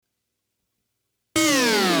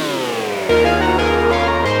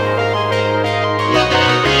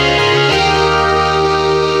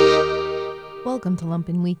Welcome to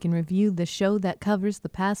Lumpen Week in Review, the show that covers the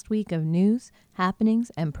past week of news,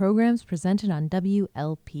 happenings, and programs presented on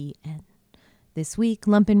WLPN. This week,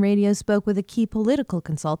 Lumpen Radio spoke with a key political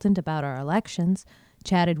consultant about our elections,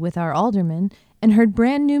 chatted with our alderman, and heard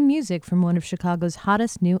brand new music from one of Chicago's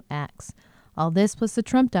hottest new acts. All this plus the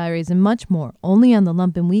Trump Diaries and much more, only on the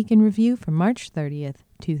Lumpen Week in Review for March 30th,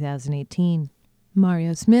 2018.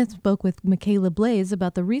 Mario Smith spoke with Michaela Blaze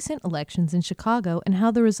about the recent elections in Chicago and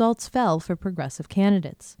how the results fell for progressive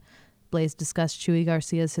candidates. Blaze discussed Chuy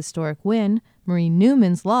Garcia's historic win, Marie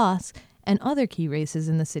Newman's loss, and other key races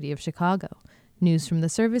in the city of Chicago. News from the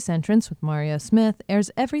service entrance with Mario Smith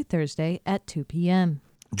airs every Thursday at 2 p.m.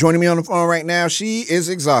 Joining me on the phone right now, she is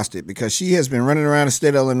exhausted because she has been running around the state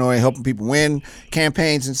of Illinois helping people win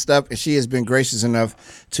campaigns and stuff, and she has been gracious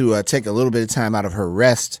enough to take a little bit of time out of her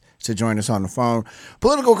rest to join us on the phone.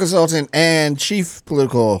 Political consultant and chief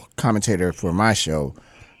political commentator for my show,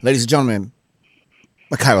 ladies and gentlemen,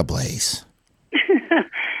 Michaela Blaze.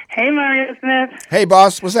 Hey, Mario Smith. Hey,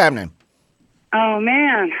 boss. What's happening? Oh,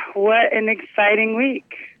 man. What an exciting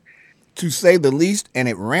week. To say the least, and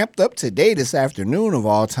it ramped up today, this afternoon of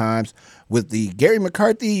all times, with the Gary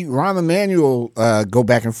McCarthy, Rahm Emanuel go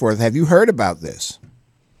back and forth. Have you heard about this?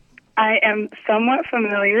 I am somewhat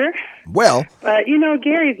familiar. Well, but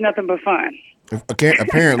Gary's nothing but fun.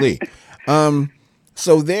 Apparently.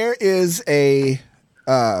 So there is a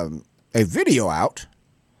video out.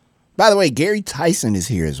 By the way, Gary Tyson is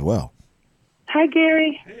here as well. Hi,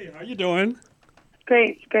 Gary. Hey, how you doing?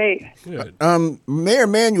 Great. Good. Mayor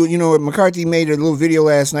Emanuel, McCarthy made a little video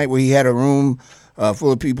last night where he had a room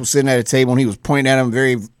full of people sitting at a table, and he was pointing at them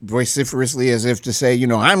very vociferously as if to say,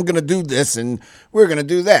 I'm going to do this and we're going to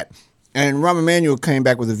do that. And Rahm Emanuel came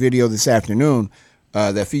back with a video this afternoon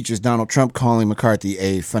that features Donald Trump calling McCarthy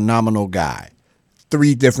a phenomenal guy.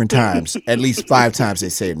 3 different times, at least 5 times they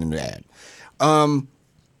say it in the ad.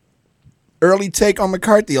 Early take on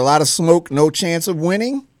McCarthy, a lot of smoke, no chance of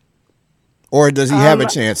winning? Or does he have a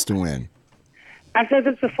chance to win? I've said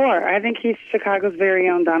this before. I think he's Chicago's very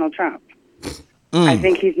own Donald Trump. I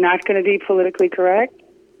think he's not going to be politically correct.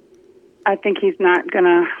 I think he's going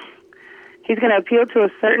to appeal to a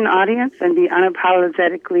certain audience and be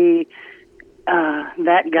unapologetically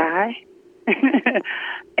that guy.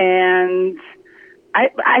 And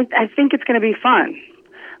I think it's going to be fun.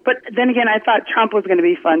 But then again, I thought Trump was going to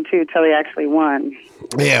be fun, too, till he actually won.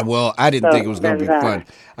 Yeah, well, I didn't think it was going to be fun.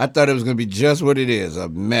 I thought it was going to be just what it is, a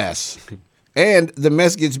mess. And the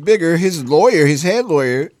mess gets bigger. His head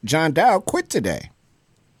lawyer, John Dow, quit today.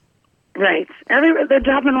 Right. They're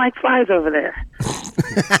dropping like flies over there.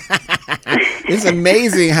 It's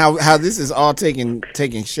amazing how this is all taking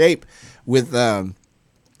shape with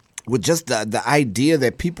just the idea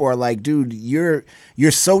that people are like, dude, you're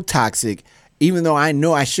so toxic. Even though I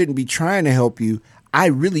know I shouldn't be trying to help you, I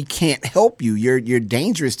really can't help you. You're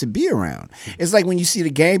dangerous to be around. It's like when you see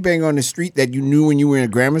the gangbang on the street that you knew when you were in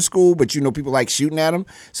grammar school, but people like shooting at him,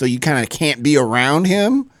 so you kind of can't be around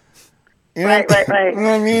him. Right. You know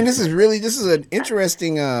what I mean? This is an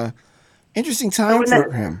interesting time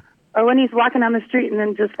for him. Or when he's walking on the street and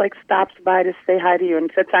then just like stops by to say hi to you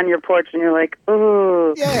and sits on your porch and you're like,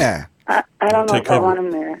 ooh. Yeah. I don't know if I want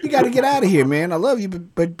him there. You got to get out of here, man. I love you,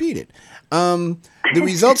 but beat it. The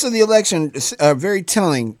results of the election are very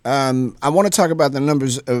telling. I want to talk about the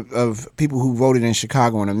numbers of people who voted in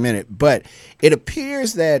Chicago in a minute, but it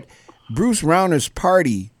appears that Bruce Rauner's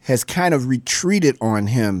party has kind of retreated on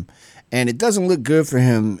him, and it doesn't look good for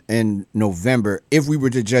him in November if we were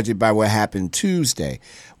to judge it by what happened Tuesday.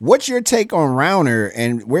 What's your take on Rauner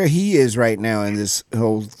and where he is right now in this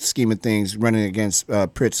whole scheme of things running against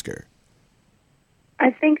Pritzker? I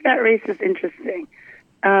think that race is interesting.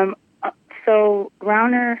 So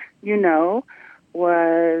Rauner,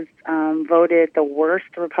 was voted the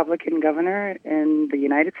worst Republican governor in the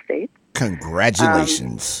United States.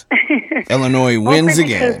 Congratulations. Illinois wins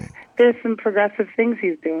again. There's some progressive things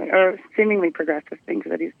he's doing, or seemingly progressive things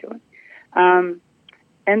that he's doing.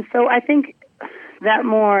 And so I think that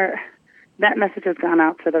message has gone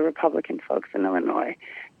out to the Republican folks in Illinois.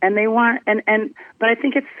 And they want, but I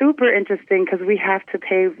think it's super interesting because we have to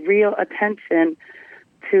pay real attention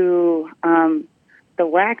to the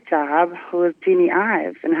whack job who is Jeannie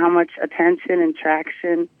Ives and how much attention and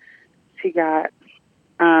traction she got,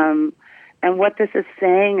 and what this is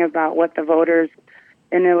saying about what the voters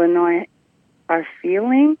in Illinois are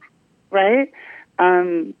feeling, right?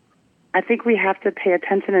 I think we have to pay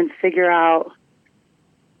attention and figure out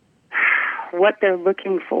what they're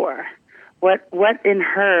looking for. What in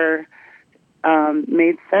her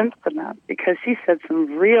made sense to them, because she said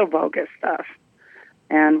some real bogus stuff,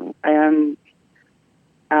 and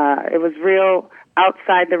It was real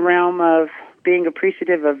outside the realm of being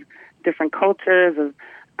appreciative of different cultures, of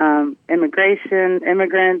immigration,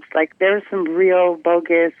 immigrants. Like, there's some real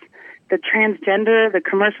bogus. The transgender, the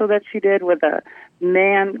commercial that she did with a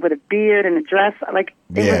man with a beard and a dress, like,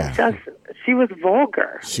 it was just, she was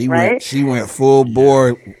vulgar. She went full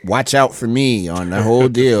bore. Watch out for me on the whole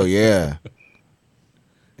deal. Yeah.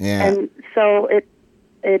 And so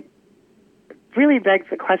it really begs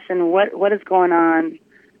the question: what is going on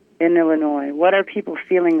in Illinois? What are people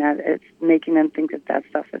feeling that it's making them think that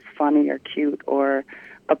stuff is funny or cute or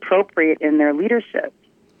appropriate in their leadership?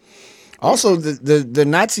 Also, the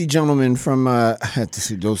Nazi gentleman from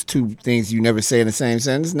those two things you never say in the same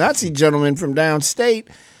sentence. Nazi gentleman from downstate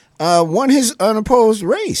won his unopposed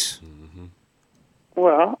race.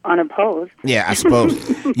 Well, unopposed. Yeah, I suppose.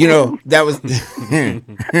 That was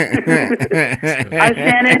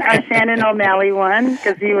our Shannon O'Malley won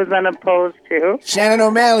because he was unopposed too. Shannon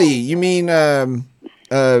O'Malley. You mean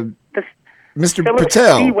Mr. Philip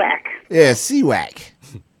Patel? Spiewak. Yeah, Spiewak.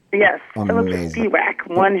 Yes, Philip Spiewak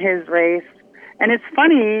won his race. And it's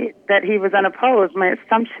funny that he was unopposed. My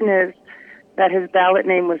assumption is that his ballot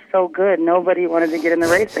name was so good, nobody wanted to get in the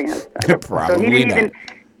race against him. Probably so he didn't not.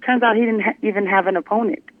 Turns out he didn't even have an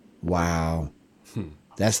opponent. Wow.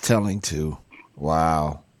 That's telling, too.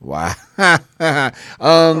 Wow. Right. And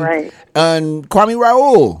Kwame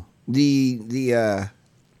Raoul, the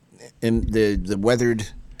weathered,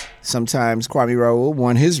 sometimes Kwame Raoul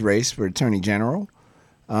won his race for Attorney General.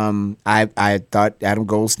 I thought Adam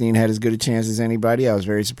Goldstein had as good a chance as anybody. I was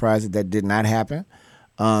very surprised that did not happen.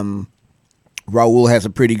 Raoul has a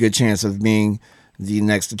pretty good chance of being the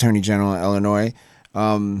next Attorney General in Illinois.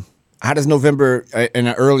 How does November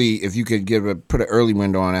if you could put an early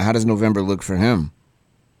window on it, how does November look for him?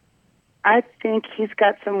 I think he's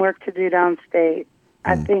got some work to do downstate.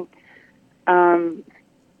 I think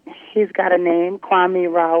he's got a name, Kwame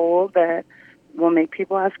Raoul, that will make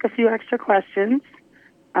people ask a few extra questions.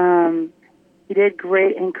 He did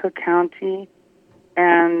great in Cook County,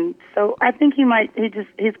 and so I think he's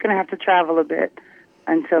going to have to travel a bit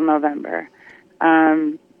until November,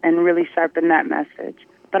 and really sharpen that message.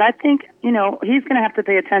 But I think, he's going to have to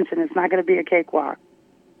pay attention. It's not going to be a cakewalk.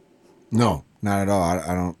 No, not at all.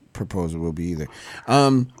 I don't propose it will be either.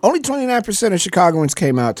 Only 29% of Chicagoans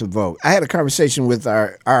came out to vote. I had a conversation with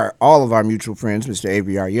all of our mutual friends, Mr.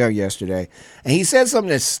 Avery R. Young, yesterday, and he said something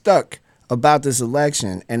that stuck about this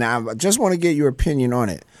election, and I just want to get your opinion on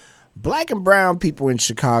it. Black and brown people in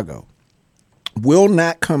Chicago will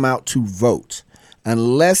not come out to vote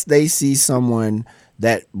unless they see someone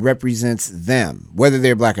that represents them, whether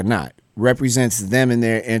they're black or not, represents them in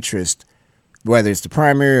their interest, whether it's the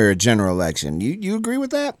primary or a general election. You agree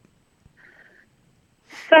with that?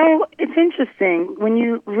 So it's interesting when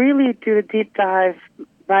you really do a deep dive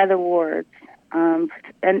by the wards, and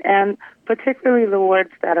particularly the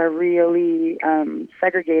wards that are really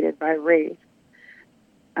segregated by race.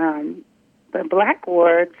 The black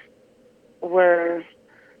wards were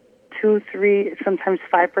 2, 3, sometimes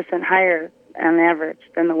 5% higher on average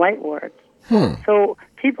than the white wards. So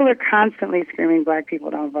people are constantly screaming black people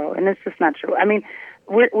don't vote, and it's just not true. I mean,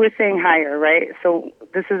 we're saying higher, right? So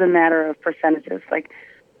this is a matter of percentages, like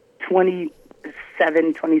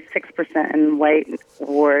 27, 26% in white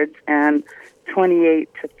wards and 28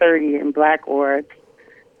 to 30 in black wards.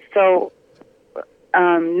 So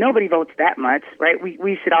nobody votes that much, right?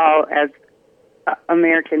 We should all, as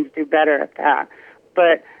Americans, do better at that.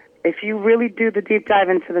 But if you really do the deep dive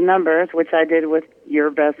into the numbers, which I did with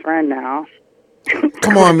your best friend now.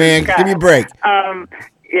 Come on, man. Give me a break.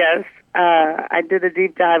 Yes. I did a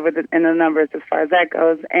deep dive in the numbers as far as that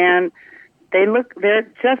goes. And they're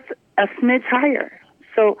just a smidge higher.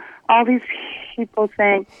 So all these people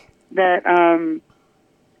saying that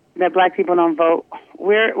that black people don't vote,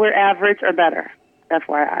 we're average or better,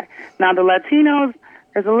 FYI. Now, the Latinos,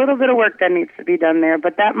 there's a little bit of work that needs to be done there,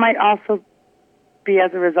 but that might also be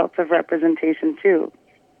as a result of representation too.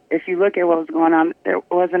 If you look at what was going on, there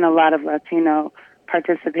wasn't a lot of Latino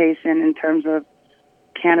participation in terms of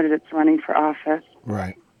candidates running for office.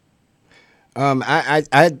 Right. I'm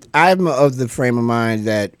of the frame of mind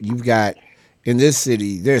that you've got in this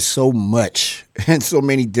city. There's so much and so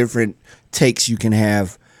many different takes you can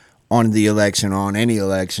have on the election, on any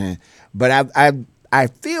election. But I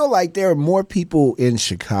feel like there are more people in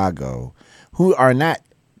Chicago who are not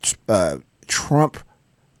Trump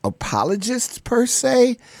apologists per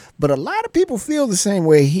se, but a lot of people feel the same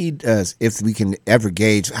way he does, if we can ever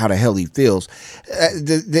gauge how the hell he feels.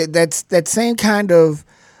 That's that same kind of,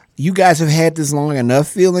 you guys have had this long enough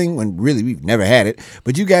feeling, when really we've never had it,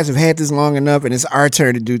 but you guys have had this long enough, and it's our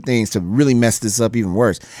turn to do things to really mess this up even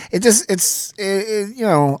worse. I tend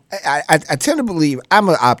to believe, I'm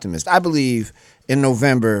an optimist. I believe in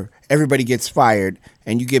November, everybody gets fired,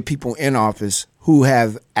 and you get people in office who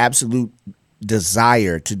have absolute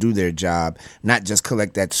desire to do their job, not just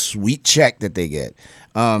collect that sweet check that they get.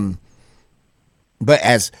 But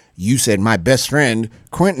as you said, my best friend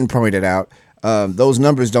Quentin pointed out, those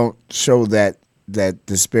numbers don't show that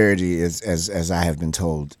disparity as I have been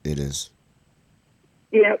told it is.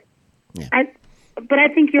 Yep. Yeah. But I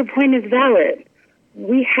think your point is valid.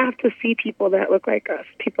 We have to see people that look like us,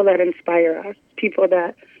 people that inspire us, people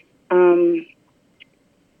that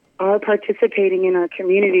are participating in our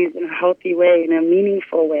communities in a healthy way, in a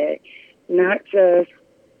meaningful way.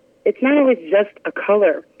 It's not always just a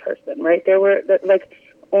color person, right? There were, like,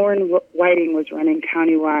 Orrin Whiting was running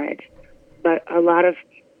countywide, but a lot of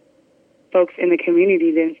folks in the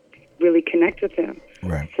community didn't really connect with him.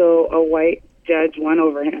 Right. So a white judge won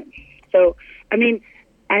over him. So, I mean,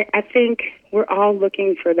 I think we're all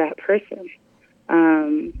looking for that person.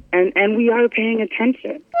 And we are paying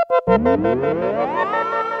attention.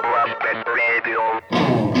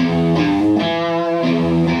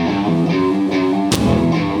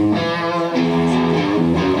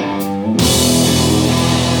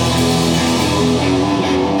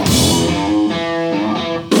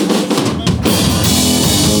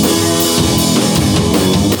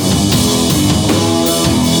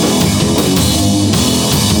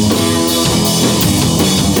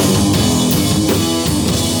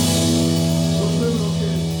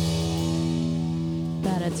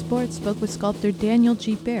 Bad at Sports spoke with sculptor Daniel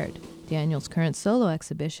G. Baird. Daniel's current solo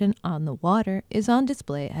exhibition, On the Water, is on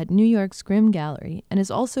display at New York's Grimm Gallery and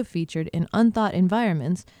is also featured in Unthought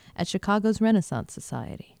Environments at Chicago's Renaissance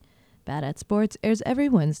Society. Bad at Sports airs every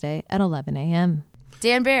Wednesday at 11 a.m.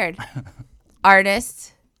 Dan Baird,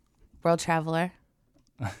 artist, world traveler,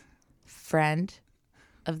 friend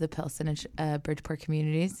of the Pilsen and Bridgeport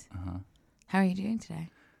communities. How are you doing today?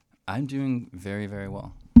 I'm doing very, very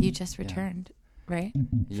well. You just returned, right?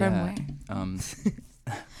 Yeah. From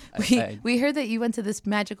where? We heard that you went to this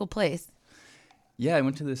magical place. Yeah, I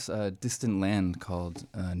went to this distant land called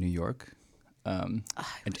New York. I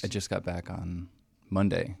just got back on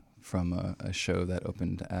Monday from a show that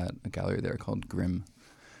opened at a gallery there called Grimm.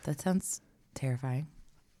 That sounds terrifying.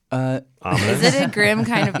 Ominous. Is it a grim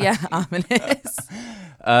kind of? Yeah, ominous.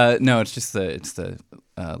 No, it's just the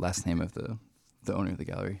last name of the owner of the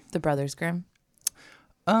gallery. The Brothers Grimm.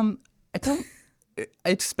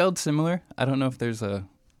 It's spelled similar. I don't know if there's a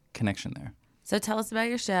connection there. So tell us about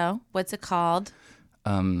your show. What's it called?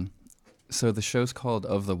 So the show's called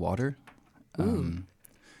Of the Water.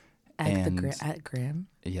 At Grimm.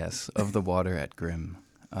 Yes, Of the Water at Grimm.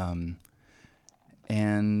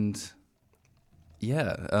 And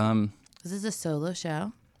yeah. This is a solo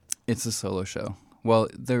show? It's a solo show. Well,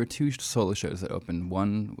 there were two solo shows that opened.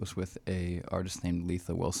 One was with a artist named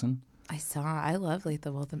Letha Wilson. I love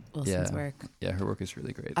Letha Wilson's work. Yeah, her work is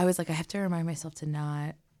really great. I was like, I have to remind myself to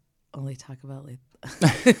not only talk about Letha.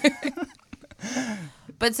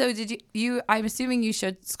 But so did you I'm assuming you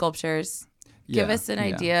showed sculptures. Give us an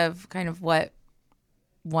idea of kind of what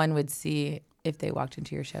one would see if they walked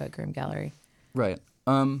into your show at Grimm Gallery. Right.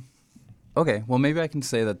 Okay. Well, maybe I can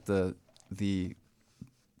say that the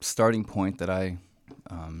starting point that I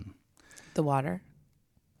the water.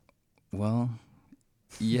 Well,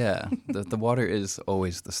 yeah. the water is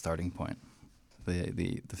always the starting point.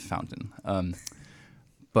 The fountain.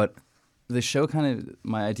 But the show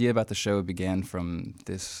my idea about the show began from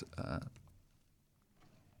this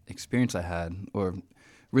experience I had, or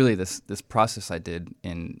really this process I did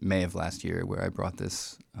in May of last year, where I brought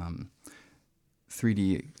this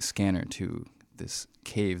 3D scanner to this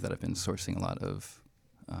cave that I've been sourcing a lot of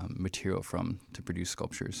material from to produce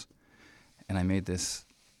sculptures. And I made this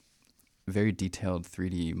very detailed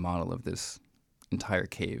 3D model of this entire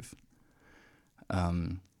cave.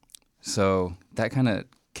 So that kind of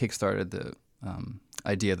kickstarted the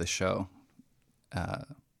idea of the show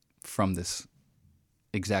from this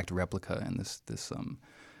exact replica and this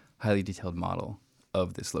highly detailed model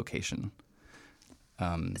of this location.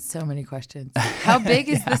 So many questions. How big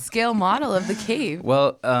is the scale model of the cave?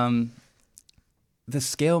 Well, the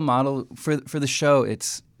scale model for the show,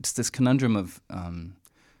 it's this conundrum of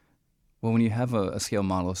well, when you have a scale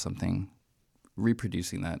model of something,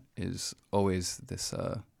 reproducing that is always this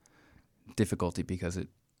difficulty because it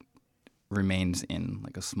remains in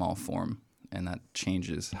like a small form, and that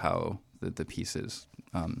changes how the piece is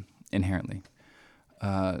inherently.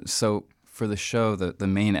 So for the show, the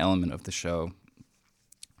main element of the show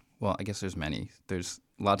well, I guess there's many. There's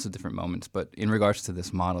lots of different moments, but in regards to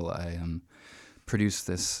this model, I produced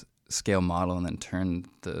this scale model and then turned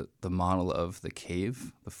the model of the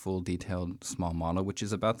cave, the full detailed small model, which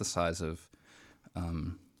is about the size of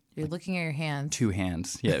You're looking at your hands. 2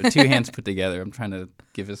 hands. Yeah, 2 hands put together. I'm trying to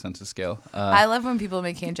give a sense of scale. I love when people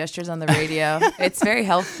make hand gestures on the radio. It's very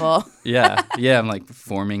helpful. Yeah, I'm like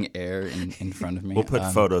forming air in front of me. We'll put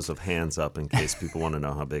photos of hands up in case people want to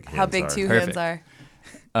know how big hands are. How big 2 Perfect. hands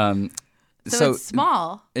are. So it's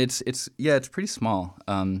small. It's pretty small.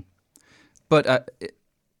 But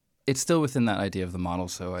it's still within that idea of the model,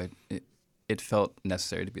 so it felt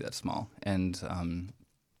necessary to be that small.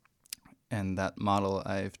 And that model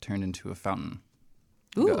I've turned into a fountain,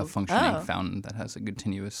 a functioning fountain that has a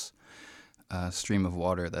continuous stream of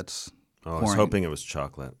water that's I was hoping it was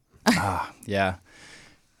chocolate. Yeah.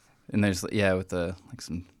 And there's with a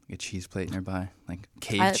cheese plate nearby, like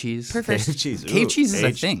cave cheese. Cave cheese. Cave cheese is a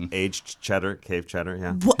aged, thing. Aged cheddar, cave cheddar.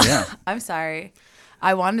 Yeah. Yeah. I'm sorry.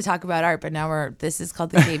 I wanted to talk about art, but now this is called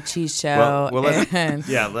the Cave Cheese Show. Well,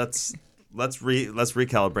 let's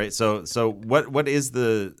recalibrate. So what is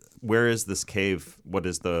where is this cave? What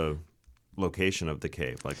is the location of the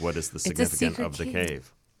cave? Like, what is the significance of the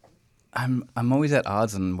cave? I'm always at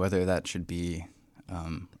odds on whether that should be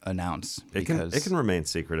announced. It can remain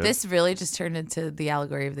secretive. This really just turned into the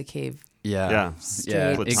allegory of the cave. Yeah.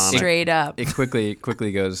 Straight up. It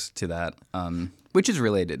quickly goes to that, which is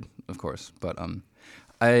related, of course. But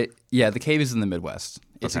the cave is in the Midwest.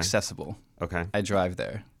 It's accessible. Okay. I drive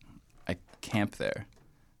there. I camp there.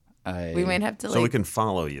 We might have to so we can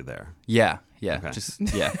follow you there. Yeah. Okay.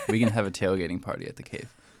 We can have a tailgating party at the cave.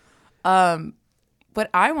 What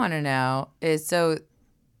I want to know is,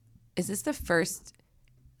 is this the first?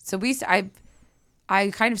 So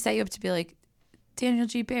I kind of set you up to be like, Daniel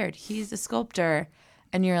G. Baird, he's a sculptor,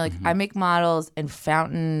 and you're like, I make models and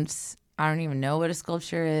fountains. I don't even know what a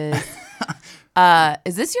sculpture is.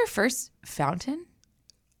 Is this your first fountain?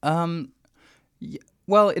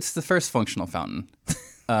 Well, it's the first functional fountain.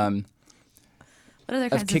 What other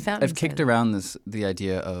kinds of fountains? I've kicked around the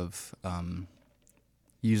idea of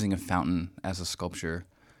using a fountain as a sculpture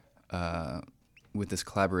with this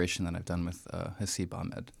collaboration that I've done with Hasib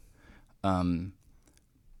Ahmed.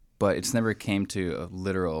 But it's never came to a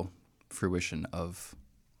literal fruition of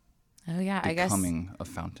becoming a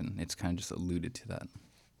fountain. It's kind of just alluded to that.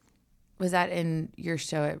 Was that in your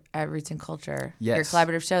show at Roots and Culture? Yes. Your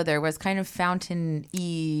collaborative show, there was kind of fountain-y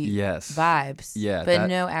vibes. Yeah. But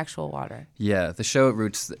no actual water. Yeah. The show at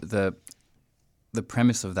Roots, the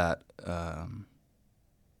premise of that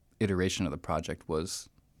iteration of the project was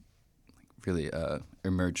really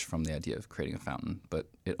emerged from the idea of creating a fountain, but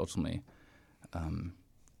it ultimately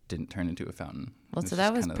didn't turn into a fountain. Well, so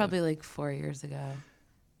that was probably like 4 years ago.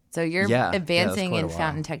 So you're advancing in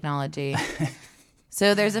fountain technology.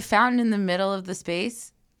 So there's a fountain in the middle of the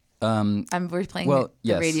space. We're playing the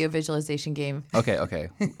radio visualization game. Okay.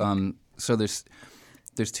 So there's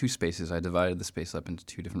 2 spaces. I divided the space up into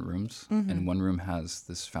 2 different rooms, and one room has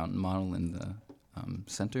this fountain model in the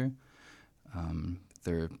center.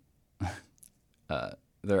 There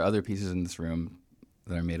are other pieces in this room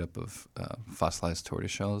that are made up of fossilized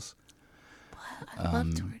tortoise shells. I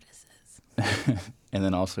love tortoises. And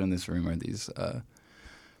then also in this room are these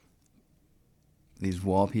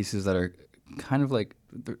wall pieces that are kind of like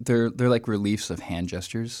they're like reliefs of hand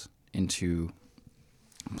gestures into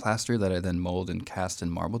plaster that I then mold and cast in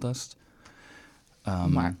marble dust.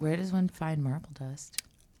 Where does one find marble dust?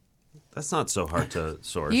 That's not so hard to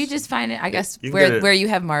source. You just find it, I guess, where you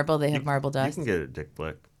have marble, they have marble dust. You can get it at Dick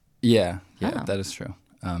Blick. Yeah, that is true.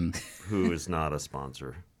 Who is not a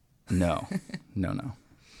sponsor. No.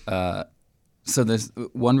 So there's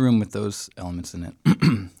one room with those elements in it.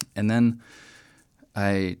 And then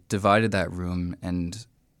I divided that room and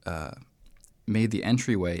made the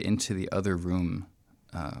entryway into the other room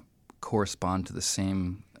correspond to the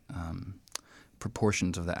same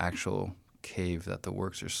proportions of the actual cave that the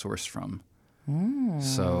works are sourced from.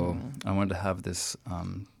 So I wanted to have this...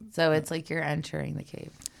 so it's like you're entering the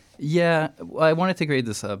cave. Yeah. Well, I wanted to create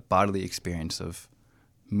this bodily experience of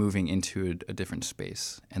moving into a different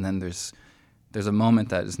space. And then there's a moment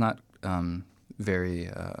that is not very...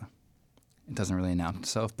 it doesn't really announce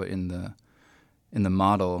itself, but in the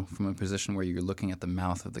model, from a position where you're looking at the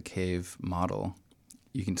mouth of the cave model,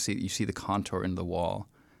 you see the contour in the wall,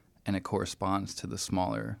 and it corresponds to the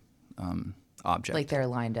smaller object. Like they're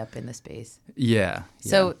lined up in the space. Yeah.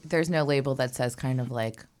 So there's no label that says kind of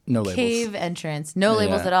like no labels. Cave entrance, no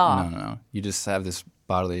labels at all. No. You just have this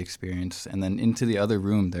bodily experience, and then into the other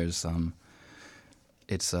room, there's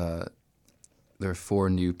there are 4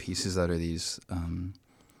 new pieces that are these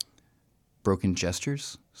broken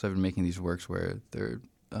gestures. So I've been making these works where they're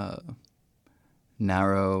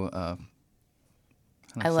narrow.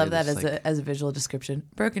 I love that as a visual description.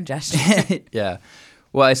 Broken gestures. Yeah.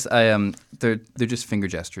 Well, they're just finger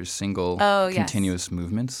gestures, single continuous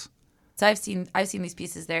movements. So I've seen these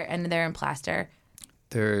pieces there, and they're in plaster.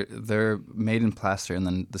 They're made in plaster, and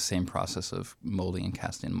then the same process of molding and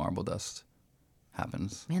casting in marble dust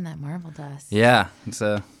happens. Man, that marble dust. Yeah,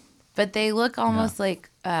 But they look almost like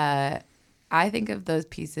I think of those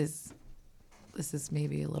pieces. This is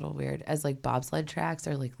maybe a little weird, as like bobsled tracks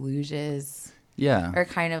or like luges. Yeah. Or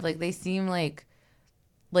kind of like they seem like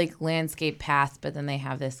landscape paths, but then they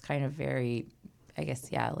have this kind of very, I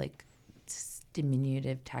guess, like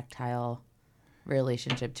diminutive, tactile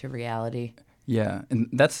relationship to reality. Yeah, and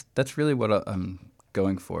that's really what I'm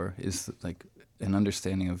going for, is like an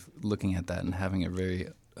understanding of looking at that and having a very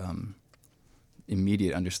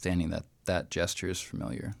immediate understanding that gesture is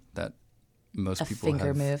familiar, that most people finger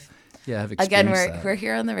have. Move. Yeah, have experienced Again, we're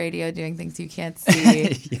here on the radio doing things you can't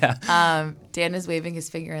see. Yeah. Dan is waving his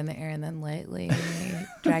finger in the air and then lightly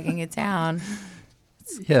dragging it down.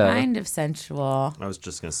 It's Yeah. kind of sensual. I was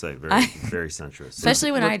just going to say, very, very sensuous.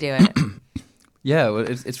 Especially when I do it. Yeah, well,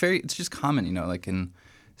 it's just common, like in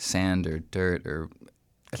sand or dirt, or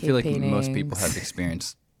I feel like most people have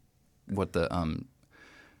experienced what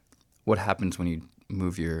what happens when you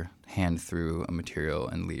move your hand through a material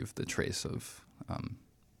and leave the trace of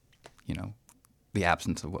the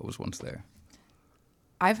absence of what was once there.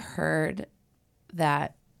 I've heard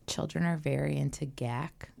that children are very into GAC.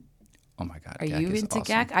 Oh my God. Are GAC you is into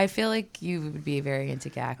awesome. GAC? I feel like you would be very into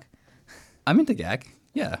GAC. I'm into GAC.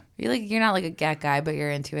 Yeah. You're not like a GAC guy, but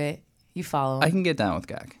you're into it. You follow him. I can get down with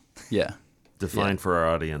GAC. Yeah. Define for our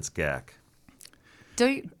audience GAC.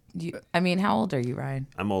 Don't you? I mean, how old are you, Ryan?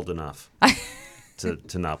 I'm old enough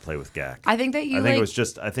to not play with GAC. I think that you. I think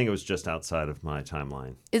it was just outside of my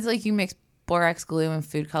timeline. It's like you mix borax glue and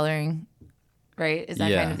food coloring, right? Is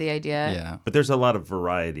that kind of the idea? Yeah. But there's a lot of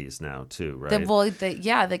varieties now too, right?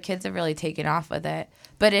 The kids have really taken off with it.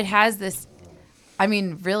 But it has this. I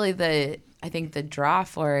mean, really, I think the draw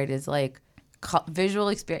for it is like visual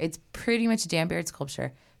experience. It's pretty much Dan Baird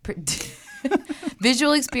sculpture.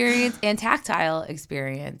 Visual experience and tactile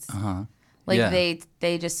experience. Uh-huh. Like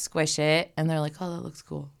they just squish it and they're like, oh, that looks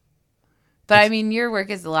cool. But I mean, your work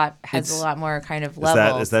has a lot more kind of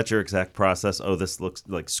levels. Is that your exact process? Oh, this looks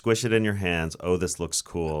like, squish it in your hands. Oh, this looks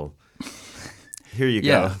cool. Here you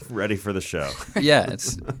go, ready for the show. Yeah,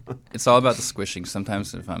 it's all about the squishing.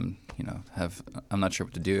 Sometimes if I'm not sure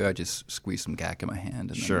what to do, I just squeeze some GAC in my hand.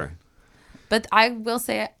 And Sure. But I will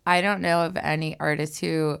say, I don't know of any artist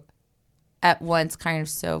who at once kind of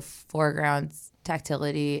so foregrounds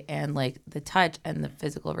tactility and like the touch and the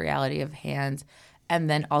physical reality of hands, and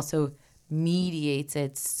then also mediates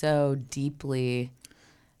it so deeply.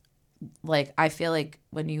 Like, I feel like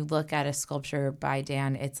when you look at a sculpture by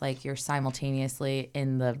Dan, it's like you're simultaneously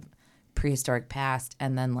in the prehistoric past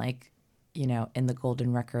and then like, in the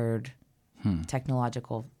golden record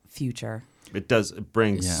technological future. It does. It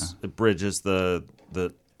bridges the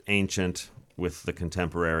ancient with the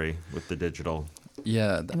contemporary, with the digital.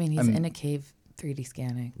 Yeah. I mean, he's in a cave 3D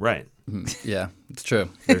scanning. Right. Yeah, it's true.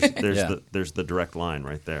 There's the direct line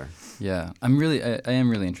right there. Yeah, I am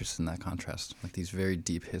really interested in that contrast, like these very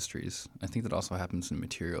deep histories. I think that also happens in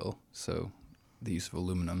material. So the use of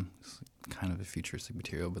aluminum is kind of a futuristic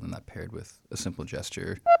material, but then that paired with a simple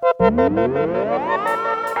gesture.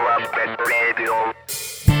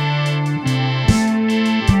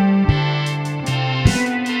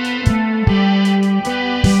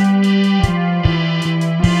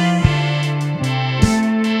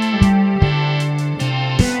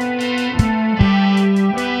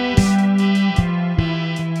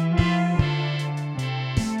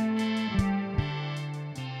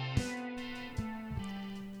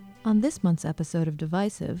 On this month's episode of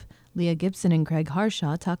Divisive, Leah Gibson and Craig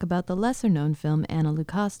Harshaw talk about the lesser-known film Anna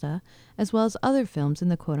Lucasta, as well as other films in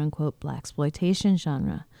the quote-unquote blaxploitation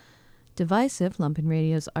genre. Divisive, Lumpen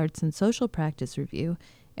Radio's arts and social practice review,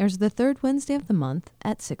 airs the third Wednesday of the month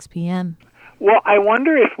at 6 p.m. Well, I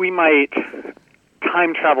wonder if we might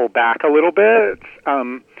time travel back a little bit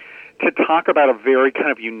to talk about a very kind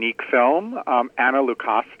of unique film, Anna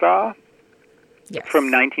Lucasta. Yes.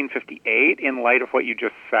 From 1958, in light of what you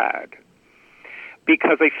just said.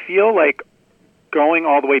 Because I feel like going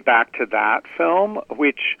all the way back to that film,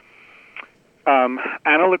 which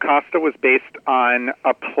Anna Lucasta was based on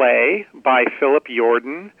a play by Philip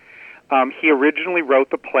Yordan. He originally wrote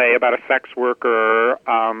the play about a sex worker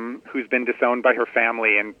who's been disowned by her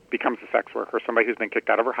family and becomes a sex worker, somebody who's been kicked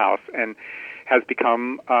out of her house and has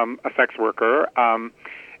become a sex worker.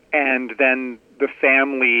 and then the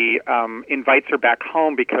family invites her back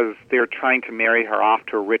home because they're trying to marry her off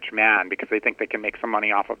to a rich man because they think they can make some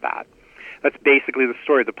money off of that. That's basically the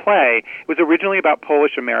story of the play. It was originally about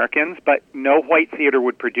Polish Americans, but no white theater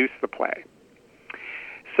would produce the play.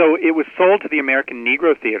 So it was sold to the American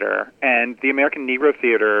Negro Theater, and the American Negro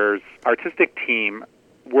Theater's artistic team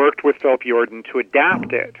worked with Philip Yordan to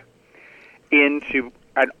adapt it into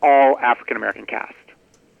an all African-American cast.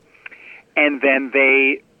 And then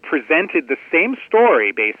they presented the same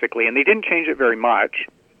story, basically, and they didn't change it very much,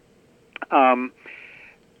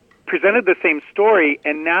 presented the same story,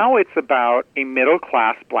 and now it's about a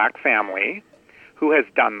middle-class black family who has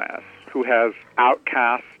done this, who has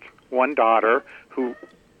outcast one daughter who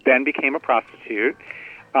then became a prostitute,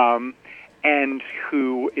 and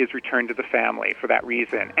who is returned to the family for that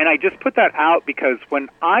reason. And I just put that out because when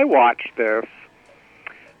I watched this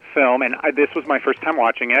film, and this was my first time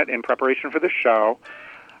watching it in preparation for the show,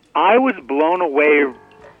 I was blown away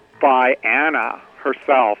by Anna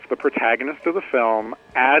herself, the protagonist of the film,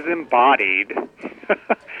 as embodied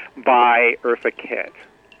by Eartha Kitt.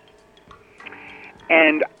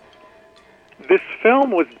 And this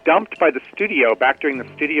film was dumped by the studio back during the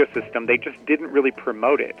studio system. They just didn't really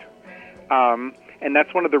promote it. And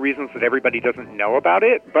that's one of the reasons that everybody doesn't know about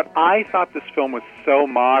it. But I thought this film was so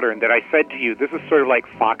modern that I said to you, this is sort of like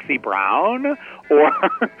Foxy Brown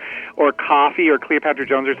or Coffee or Cleopatra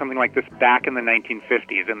Jones or something like this back in the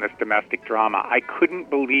 1950s in this domestic drama. I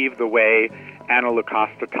couldn't believe the way Anna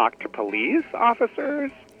Lucasta talked to police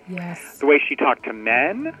officers, yes, the way she talked to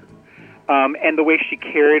men, and the way she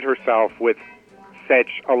carried herself with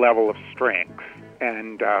such a level of strength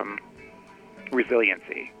and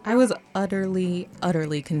resiliency. I was utterly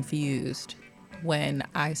confused when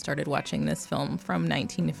I started watching this film from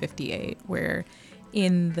 1958, where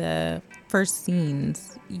in the first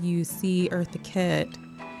scenes you see Eartha Kitt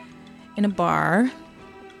in a bar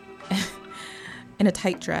in a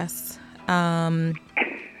tight dress, and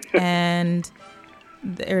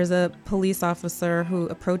there's a police officer who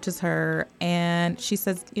approaches her, and she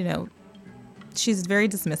says, she's very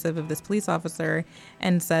dismissive of this police officer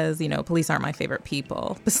and says, police aren't my favorite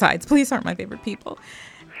people. Besides, police aren't my favorite people.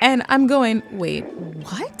 And I'm going, wait,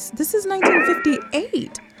 what? This is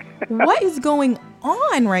 1958. What is going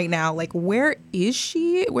on right now? Like, where is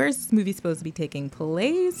she? Where is this movie supposed to be taking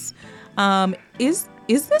place? Is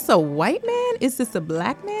this a white man? Is this a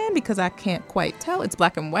black man? Because I can't quite tell. It's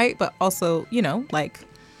black and white, but also,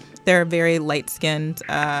 there are very light-skinned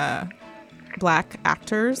black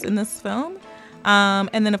actors in this film.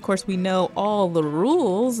 And then, of course, we know all the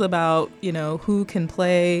rules about, who can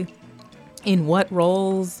play in what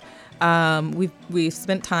roles. We've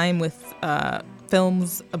spent time with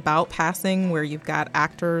films about passing where you've got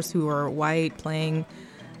actors who are white playing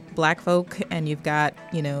black folk, and you've got,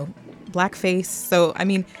 blackface. So, I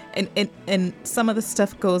mean, and some of the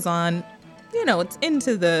stuff goes on, it's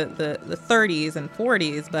into the 30s and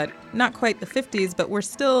 40s, but not quite the 50s, but we're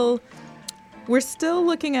still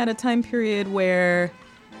looking at a time period where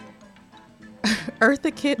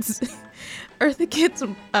Eartha Kitt's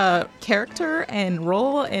character and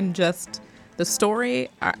role and just the story,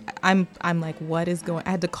 I'm like, what is going?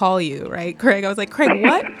 I had to call you, right, Craig? I was like, Craig,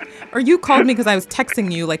 what? Or you called me because I was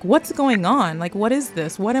texting you, like, what's going on? Like, what is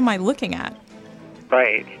this? What am I looking at?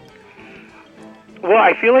 Right. Well,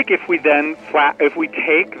 I feel like if we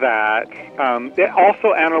take that,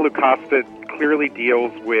 also Anna Lucasta clearly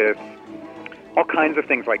deals with all kinds of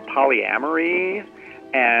things like polyamory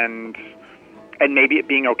and maybe it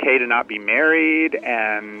being okay to not be married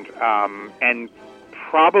and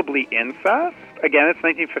probably incest. Again, it's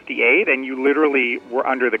 1958, and you literally were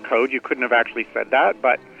under the code. You couldn't have actually said that,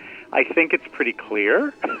 but I think it's pretty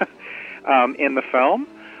clear in the film.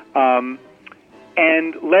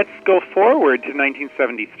 And let's go forward to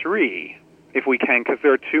 1973, if we can, because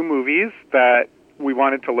there are two movies that we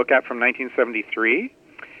wanted to look at from 1973.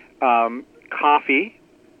 Coffee,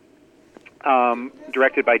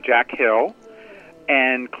 directed by Jack Hill,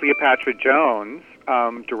 and Cleopatra Jones,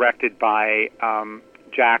 directed by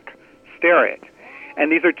Jack Starrett.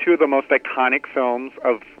 And these are two of the most iconic films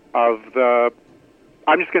of the,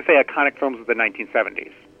 I'm just going to say iconic films of the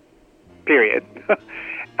 1970s, period.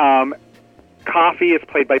 Coffee is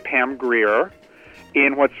played by Pam Grier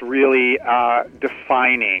in what's really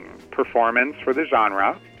defining performance for the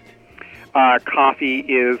genre. Coffee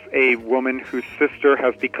is a woman whose sister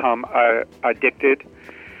has become addicted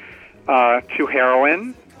to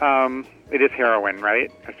heroin. It is heroin, right?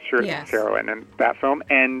 I'm sure Yes. It's heroin in that film.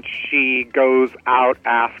 And she goes out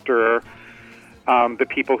after the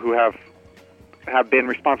people who have been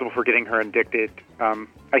responsible for getting her addicted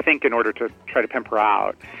I think in order to try to pimp her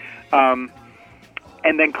out.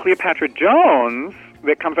 And then Cleopatra Jones,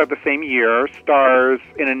 that comes out the same year, stars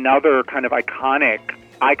in another kind of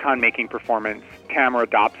icon-making performance, Tamara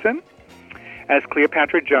Dobson, as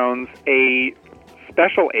Cleopatra Jones, a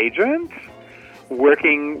special agent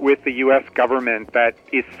working with the U.S. government that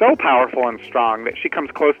is so powerful and strong that she comes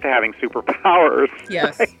close to having superpowers.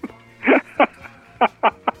 Yes.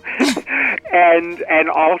 and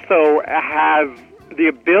also has the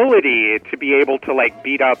ability to be able to, like,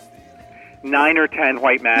 beat up 9 or 10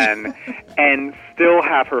 white men and still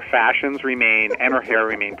have her fashions remain and her hair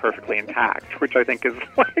remain perfectly intact, which I think is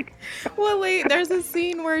like... Well, wait, there's a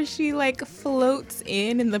scene where she, like, floats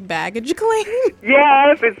in the baggage claim.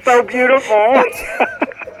 Yes, it's so beautiful.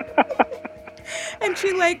 And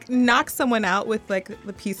she, like, knocks someone out with, like,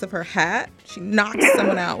 the piece of her hat. She knocks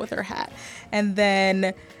someone out with her hat. And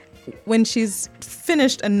then when she's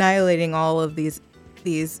finished annihilating all of these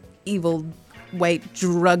evil white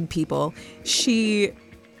drug people, she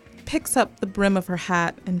picks up the brim of her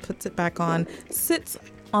hat and puts it back on, sits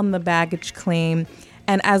on the baggage claim,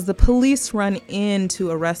 and as the police run in to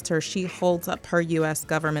arrest her, she holds up her U.S.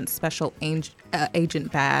 government special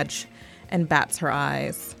agent badge and bats her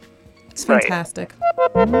eyes. It's fantastic.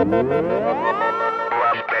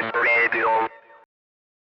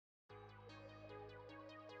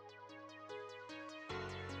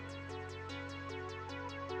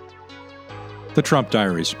 The Trump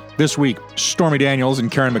Diaries. This week, Stormy Daniels and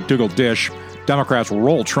Karen McDougal dish. Democrats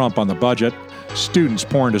roll Trump on the budget. Students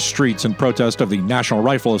pour into streets in protest of the National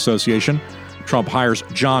Rifle Association. Trump hires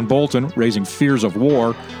John Bolton, raising fears of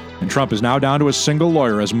war. And Trump is now down to a single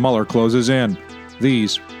lawyer as Mueller closes in.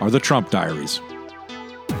 These are the Trump Diaries.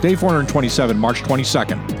 Day 427, March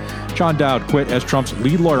 22nd. John Dowd quit as Trump's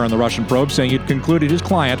lead lawyer on the Russian probe, saying he'd concluded his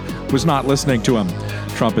client was not listening to him.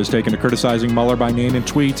 Trump has taken to criticizing Mueller by name in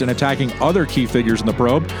tweets and attacking other key figures in the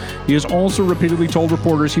probe. He has also repeatedly told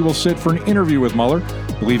reporters he will sit for an interview with Mueller,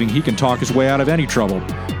 believing he can talk his way out of any trouble.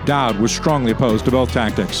 Dowd was strongly opposed to both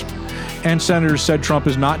tactics. And senators said Trump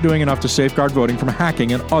is not doing enough to safeguard voting from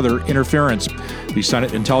hacking and other interference. The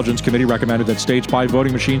Senate Intelligence Committee recommended that states buy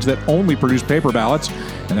voting machines that only produce paper ballots,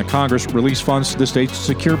 and that Congress release funds to the states to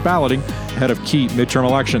secure balloting ahead of key midterm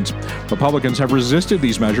elections. Republicans have resisted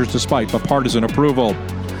these measures despite bipartisan approval.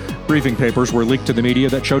 Briefing papers were leaked to the media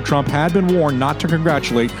that showed Trump had been warned not to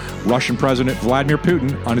congratulate Russian President Vladimir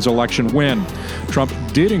Putin on his election win. Trump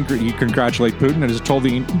did congratulate Putin and has told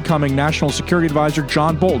the incoming National Security Advisor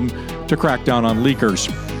John Bolton to crack down on leakers.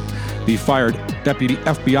 The fired Deputy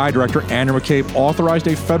FBI Director Andrew McCabe authorized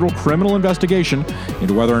a federal criminal investigation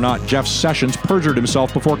into whether or not Jeff Sessions perjured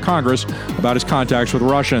himself before Congress about his contacts with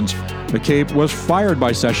Russians. McCabe was fired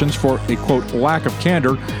by Sessions for a, quote, lack of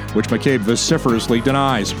candor, which McCabe vociferously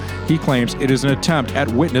denies. He claims it is an attempt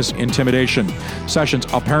at witness intimidation. Sessions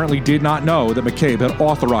apparently did not know that McCabe had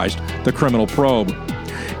authorized the criminal probe.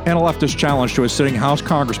 And a leftist challenge to a sitting House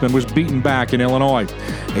congressman was beaten back in Illinois.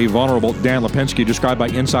 A vulnerable Dan Lipinski, described by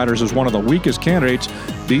insiders as one of the weakest candidates,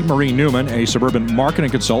 beat Marie Newman, a suburban marketing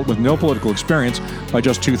consultant with no political experience, by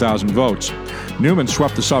just 2,000 votes. Newman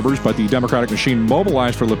swept the suburbs, but the Democratic machine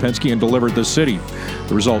mobilized for Lipinski and delivered the city.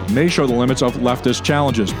 The result may show the limits of leftist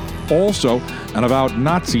challenges. Also, an avowed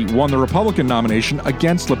Nazi won the Republican nomination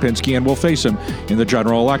against Lipinski and will face him in the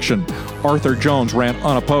general election. Arthur Jones ran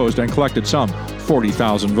unopposed and collected some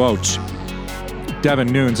 40,000 votes.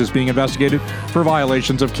 Devin Nunes is being investigated for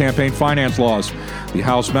violations of campaign finance laws. The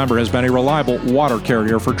House member has been a reliable water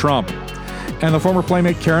carrier for Trump. And the former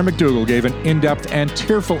Playmate Karen McDougal gave an in-depth and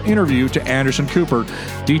tearful interview to Anderson Cooper,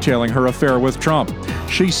 detailing her affair with Trump.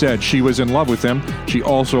 She said she was in love with him. She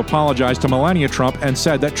also apologized to Melania Trump and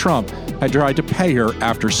said that Trump had tried to pay her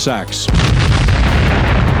after sex.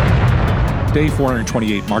 Day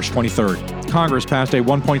 428, March 23rd. Congress passed a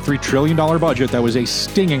 $1.3 trillion budget that was a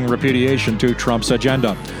stinging repudiation to Trump's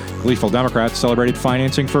agenda. Gleeful Democrats celebrated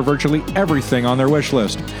financing for virtually everything on their wish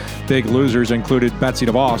list. Big losers included Betsy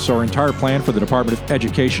DeVos, saw her entire plan for the Department of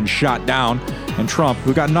Education shot down, and Trump,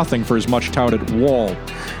 who got nothing for his much-touted wall.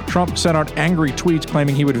 Trump sent out angry tweets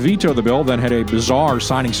claiming he would veto the bill, then had a bizarre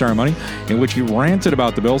signing ceremony in which he ranted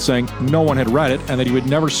about the bill, saying no one had read it and that he would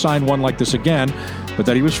never sign one like this again, but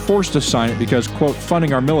that he was forced to sign it because, quote,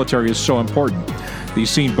 funding our military is so important. These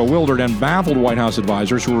seemed bewildered and baffled White House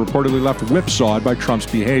advisors who were reportedly left whipsawed by Trump's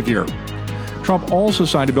behavior. Trump also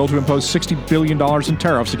signed a bill to impose $60 billion in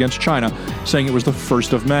tariffs against China, saying it was the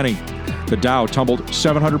first of many. The Dow tumbled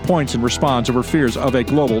 700 points in response over fears of a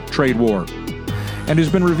global trade war. and it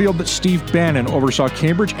has been revealed that Steve Bannon oversaw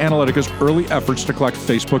Cambridge Analytica's early efforts to collect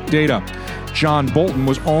Facebook data. John Bolton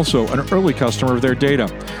was also an early customer of their data.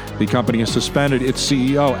 The company has suspended its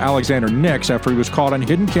CEO, Alexander Nix, after he was caught on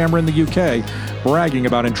hidden camera in the UK bragging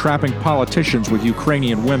about entrapping politicians with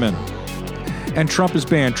Ukrainian women. And Trump has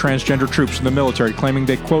banned transgender troops in the military, claiming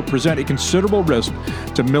they, quote, present a considerable risk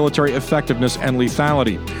to military effectiveness and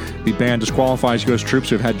lethality. The ban disqualifies U.S. troops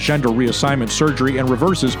who have had gender reassignment surgery and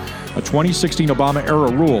reverses a 2016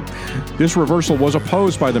 Obama-era rule. This reversal was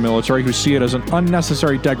opposed by the military, who see it as an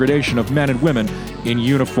unnecessary degradation of men and women in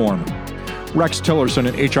uniform. Rex Tillerson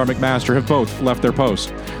and H.R. McMaster have both left their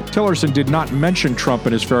posts. Tillerson did not mention Trump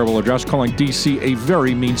in his farewell address, calling D.C. a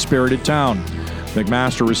very mean-spirited town.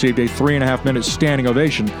 McMaster received a 3.5-minute standing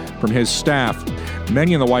ovation from his staff.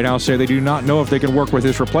 Many in the White House say they do not know if they can work with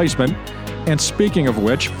his replacement. And speaking of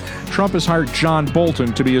which, Trump has hired John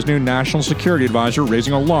Bolton to be his new national security advisor,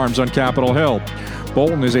 raising alarms on Capitol Hill.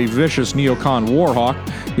 Bolton is a vicious neocon war hawk.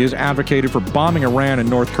 He has advocated for bombing Iran and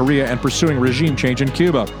North Korea and pursuing regime change in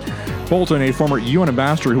Cuba. Bolton, a former UN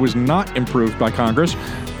ambassador who was not improved by Congress,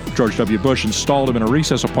 George W. Bush installed him in a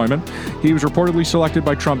recess appointment. He was reportedly selected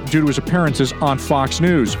by Trump due to his appearances on Fox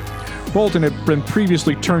News. Bolton had been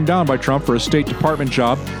previously turned down by Trump for a State Department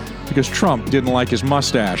job because Trump didn't like his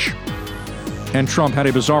mustache. And Trump had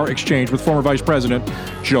a bizarre exchange with former Vice President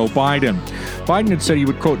Joe Biden. Biden had said he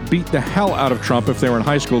would, quote, beat the hell out of Trump if they were in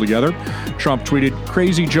high school together. Trump tweeted,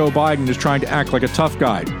 crazy Joe Biden is trying to act like a tough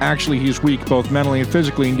guy. Actually, he's weak both mentally and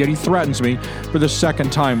physically, and yet he threatens me for the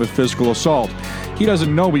second time with physical assault. He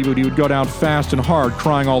doesn't know me, but he would go down fast and hard,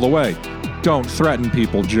 crying all the way. Don't threaten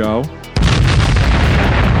people, Joe.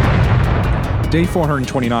 Day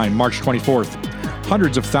 429, March 24th.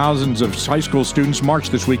 Hundreds of thousands of high school students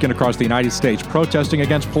marched this weekend across the United States, protesting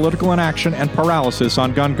against political inaction and paralysis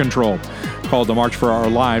on gun control. Called the March for Our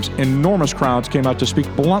Lives, enormous crowds came out to speak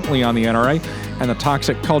bluntly on the NRA and the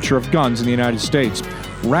toxic culture of guns in the United States.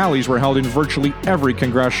 Rallies were held in virtually every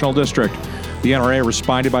congressional district. The NRA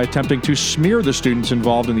responded by attempting to smear the students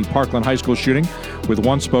involved in the Parkland High School shooting, with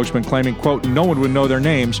one spokesman claiming, quote, no one would know their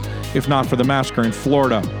names if not for the massacre in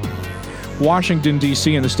Florida. Washington,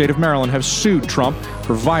 D.C. and the state of Maryland have sued Trump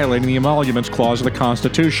for violating the Emoluments Clause of the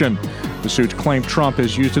Constitution. The suits claim Trump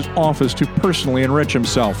has used his office to personally enrich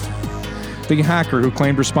himself. The hacker who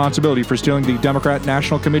claimed responsibility for stealing the Democrat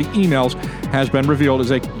National Committee emails has been revealed as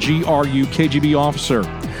a GRU KGB officer.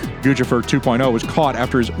 Guccifer 2.0 was caught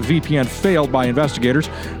after his VPN failed by investigators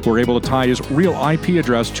who were able to tie his real IP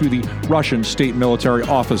address to the Russian state military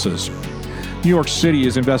offices. New York City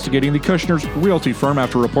is investigating the Kushner's realty firm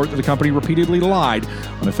after a report that the company repeatedly lied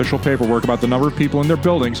on official paperwork about the number of people in their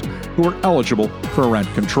buildings who were eligible for rent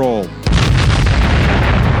control.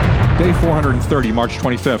 Day 430, March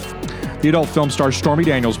 25th. The adult film star Stormy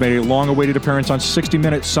Daniels made a long-awaited appearance on 60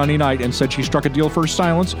 Minutes Sunday night and said she struck a deal for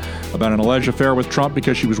silence about an alleged affair with Trump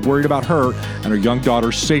because she was worried about her and her young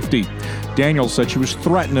daughter's safety. Daniels said she was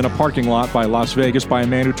threatened in a parking lot by Las Vegas by a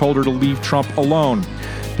man who told her to leave Trump alone.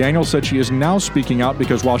 Daniels said she is now speaking out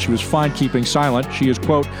because while she was fine keeping silent, she is,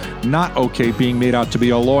 quote, not okay being made out to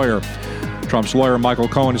be a lawyer. Trump's lawyer, Michael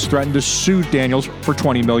Cohen, has threatened to sue Daniels for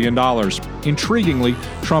 $20 million. Intriguingly,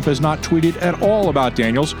 Trump has not tweeted at all about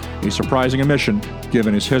Daniels, a surprising omission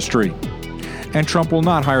given his history. And Trump will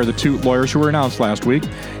not hire the two lawyers who were announced last week.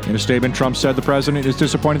 In a statement, Trump said the president is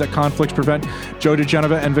disappointed that conflicts prevent Joe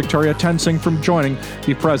DeGeneva and Victoria Tensing from joining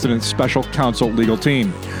the president's special counsel legal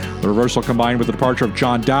team. The reversal, combined with the departure of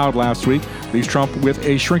John Dowd last week, leaves Trump with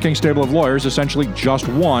a shrinking stable of lawyers, essentially just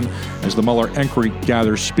one, as the Mueller inquiry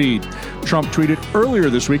gathers speed. Trump tweeted earlier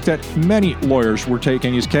this week that many lawyers were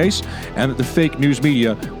taking his case and that the fake news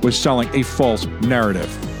media was selling a false narrative.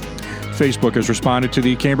 Facebook has responded to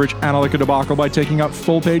the Cambridge Analytica debacle by taking out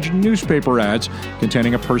full-page newspaper ads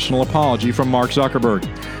containing a personal apology from Mark Zuckerberg.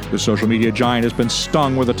 The social media giant has been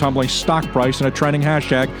stung with a tumbling stock price and a trending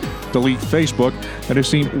hashtag, Delete Facebook, that has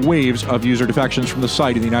seen waves of user defections from the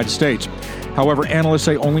site in the United States. However, analysts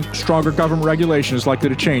say only stronger government regulation is likely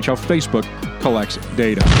to change how Facebook collects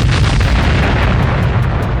data.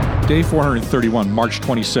 Day 431, March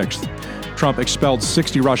 26th. Trump expelled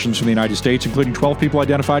 60 Russians from the United States, including 12 people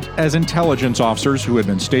identified as intelligence officers who had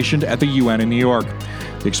been stationed at the UN in New York.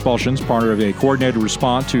 The expulsions, part of a coordinated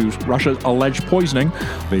response to Russia's alleged poisoning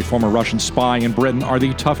of a former Russian spy in Britain, are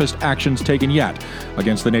the toughest actions taken yet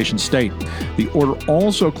against the nation state. The order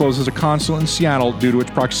also closes a consulate in Seattle due to its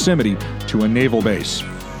proximity to a naval base.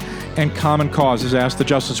 And Common Cause has asked the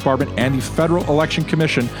Justice Department and the Federal Election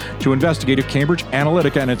Commission to investigate if Cambridge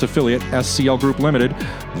Analytica and its affiliate, SCL Group Limited,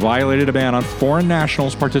 violated a ban on foreign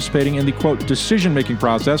nationals participating in the, quote, decision-making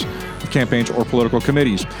process of campaigns or political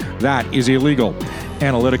committees. That is illegal.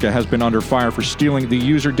 Analytica has been under fire for stealing the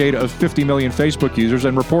user data of 50 million Facebook users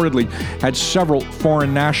and reportedly had several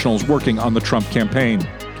foreign nationals working on the Trump campaign.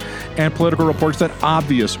 And Politico reports that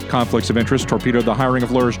obvious conflicts of interest torpedoed the hiring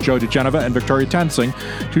of lawyers Joe diGenova and Victoria Tensing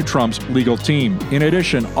to Trump's legal team. In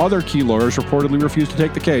addition, other key lawyers reportedly refused to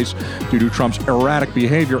take the case due to Trump's erratic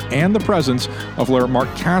behavior and the presence of lawyer Mark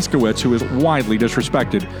Kaskowitz, who is widely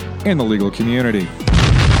disrespected in the legal community.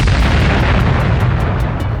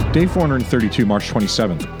 Day 432, March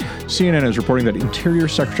 27th. CNN is reporting that Interior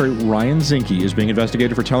Secretary Ryan Zinke is being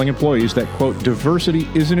investigated for telling employees that, quote, diversity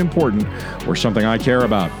isn't important or something I care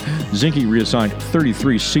about. Zinke reassigned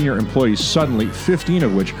 33 senior employees suddenly, 15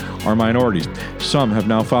 of which are minorities. Some have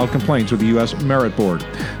now filed complaints with the U.S. Merit Board.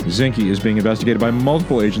 Zinke is being investigated by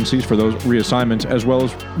multiple agencies for those reassignments, as well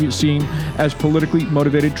as seen as politically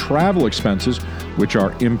motivated travel expenses, which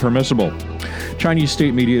are impermissible. Chinese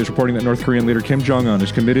state media is reporting that North Korean leader Kim Jong-un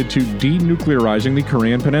is committed to denuclearizing the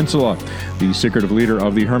Korean Peninsula. The secretive leader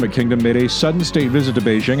of the Hermit Kingdom made a sudden state visit to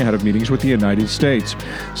Beijing ahead of meetings with the United States.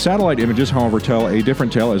 Satellite images, however, tell a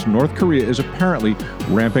different tale as North Korea is apparently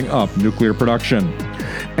ramping up nuclear production.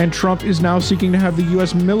 And Trump is now seeking to have the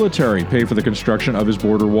U.S. military pay for the construction of his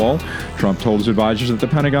border wall. Trump told his advisors that the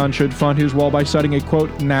Pentagon should fund his wall by citing a,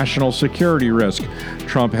 quote, national security risk.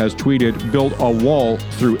 Trump has tweeted, build a wall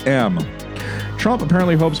through M. Trump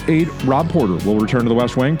apparently hopes aide Rob Porter will return to the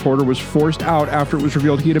West Wing. Porter was forced out after it was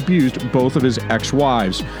revealed he had abused both of his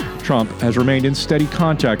ex-wives. Trump has remained in steady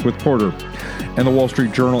contact with Porter. And the Wall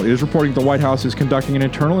Street Journal is reporting the White House is conducting an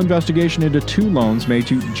internal investigation into 2 loans made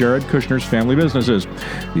to Jared Kushner's family businesses.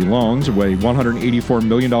 The loans, a $184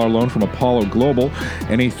 million loan from Apollo Global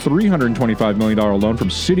and a $325 million loan from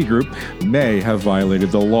Citigroup, may have violated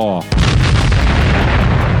the law.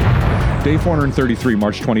 Day 433,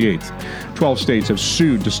 March 28th. 12 states have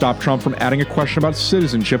sued to stop Trump from adding a question about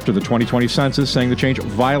citizenship to the 2020 census, saying the change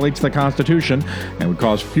violates the Constitution and would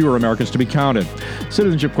cause fewer Americans to be counted.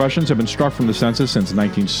 Citizenship questions have been struck from the census since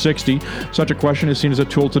 1960. Such a question is seen as a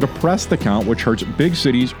tool to depress the count, which hurts big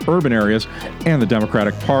cities, urban areas, and the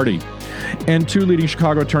Democratic Party. And 2 leading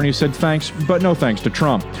Chicago attorneys said thanks, but no thanks to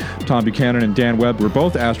Trump. Tom Buchanan and Dan Webb were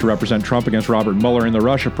both asked to represent Trump against Robert Mueller in the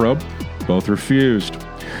Russia probe. Both refused.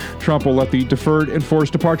 Trump will let the deferred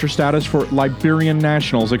enforced departure status for Liberian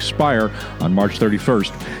nationals expire on March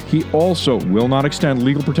 31st. He also will not extend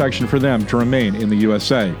legal protection for them to remain in the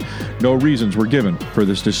USA. No reasons were given for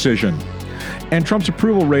this decision. And Trump's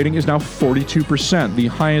approval rating is now 42%, the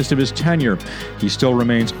highest of his tenure. He still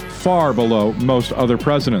remains far below most other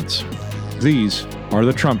presidents. These are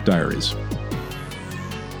the Trump Diaries.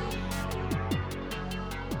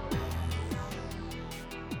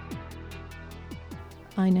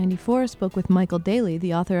 I-94 spoke with Michael Daly,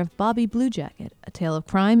 the author of Bobby Blue Jacket, a tale of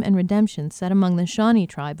crime and redemption set among the Shawnee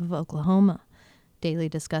tribe of Oklahoma. Daly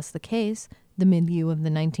discussed the case, the milieu of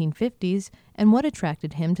the 1950s, and what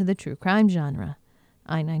attracted him to the true crime genre.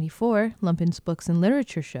 I-94, Lumpin's Books and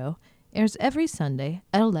Literature Show, airs every Sunday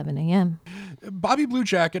at 11 a.m. Bobby Blue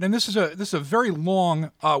Jacket, and this is a very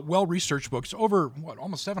long, well-researched book. It's over,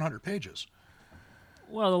 almost 700 pages.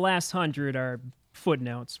 Well, the last 100 are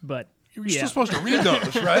footnotes, but... You're still supposed to read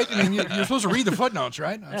those, right? I mean, you're supposed to read the footnotes,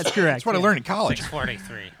 right? That's correct. That's what I learned in college.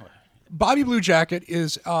 643. Bobby Blue Jacket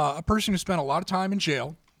is a person who spent a lot of time in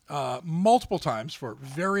jail, multiple times for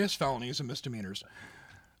various felonies and misdemeanors.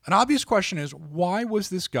 An obvious question is, why was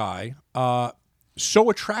this guy so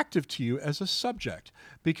attractive to you as a subject?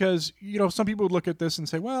 Because, some people would look at this and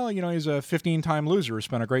say, well, he's a 15-time loser who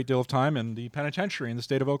spent a great deal of time in the penitentiary in the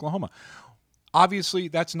state of Oklahoma. Obviously,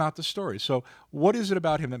 that's not the story. So what is it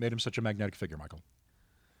about him that made him such a magnetic figure, Michael?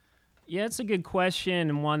 Yeah, it's a good question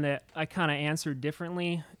and one that I kind of answered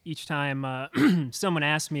differently each time someone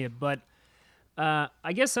asked me it. But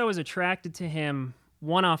I guess I was attracted to him,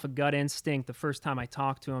 one, off a gut instinct the first time I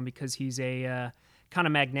talked to him, because he's a kind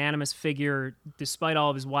of magnanimous figure. Despite all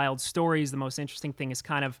of his wild stories, the most interesting thing is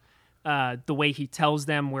kind of the way he tells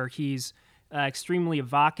them, where he's extremely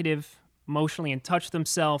evocative, emotionally in touch with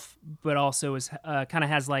himself, but also is kind of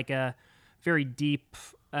has like a very deep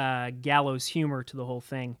gallows humor to the whole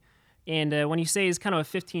thing. And when you say he's kind of a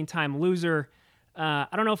 15-time loser, I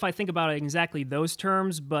don't know if I think about it in exactly those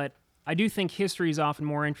terms, but I do think history is often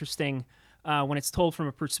more interesting when it's told from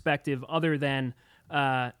a perspective other than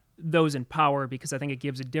those in power, because I think it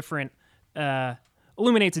gives a different,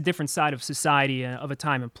 illuminates a different side of society, of a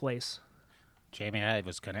time and place. Jamie, I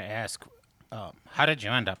was going to ask, how did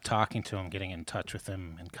you end up talking to him, getting in touch with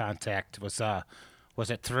him, in contact? Was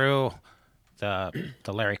it through the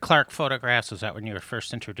Larry Clark photographs? Was that when you were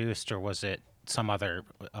first introduced, or was it some other?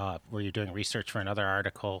 Were you doing research for another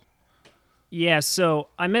article? Yeah, so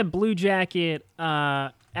I met Blue Jacket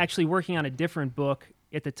actually working on a different book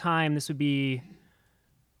at the time. This would be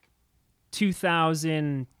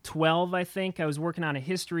 2012, I think. I was working on a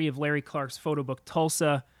history of Larry Clark's photo book,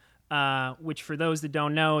 Tulsa, which, for those that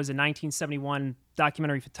don't know, is a 1971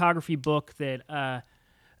 documentary photography book that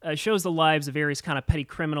shows the lives of various kind of petty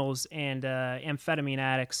criminals and amphetamine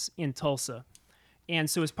addicts in Tulsa. And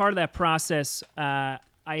so as part of that process, I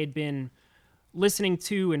had been listening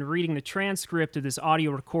to and reading the transcript of this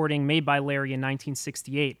audio recording made by Larry in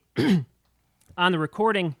 1968. On the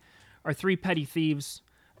recording are three petty thieves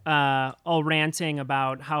all ranting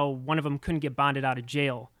about how one of them couldn't get bonded out of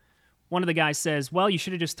jail. One of the guys says, well, you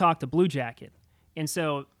should have just talked to Blue Jacket. And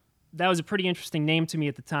so that was a pretty interesting name to me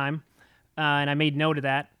at the time, and I made note of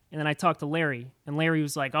that. And then I talked to Larry, and Larry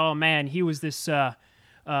was like, oh, man, he was this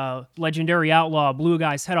legendary outlaw, blew a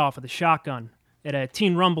guy's head off with a shotgun at a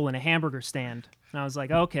teen rumble in a hamburger stand. And I was like,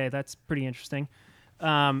 okay, that's pretty interesting.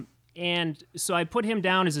 And so I put him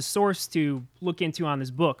down as a source to look into on this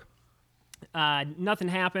book. Nothing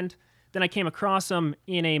happened. Then I came across him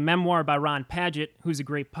in a memoir by Ron Padgett, who's a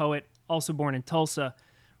great poet, also born in Tulsa.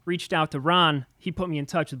 Reached out to Ron. He put me in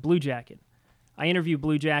touch with Blue Jacket. I interviewed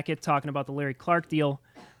Blue Jacket talking about the Larry Clark deal.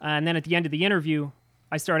 And then at the end of the interview,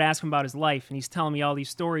 I started asking him about his life. And he's telling me all these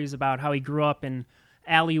stories about how he grew up in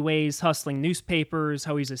alleyways hustling newspapers,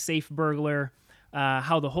 how he's a safe burglar,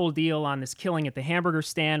 how the whole deal on this killing at the hamburger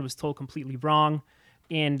stand was told completely wrong.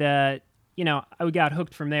 And, I got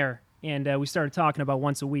hooked from there. And we started talking about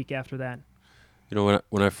once a week after that. You know,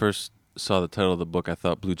 when I first saw the title of the book, I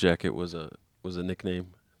thought Blue Jacket was a nickname.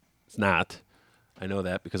 It's not. I know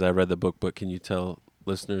that because I read the book, but can you tell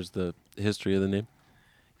listeners the history of the name?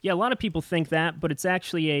 Yeah, a lot of people think that, but it's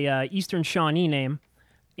actually a Eastern Shawnee name.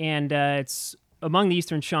 And it's among the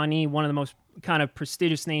Eastern Shawnee, one of the most kind of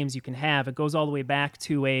prestigious names you can have. It goes all the way back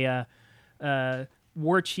to a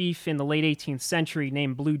war chief in the late 18th century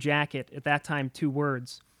named Blue Jacket, at that time 2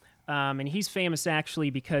 words. And he's famous actually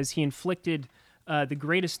because he inflicted the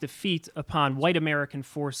greatest defeat upon white American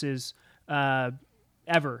forces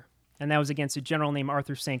ever, and that was against a general named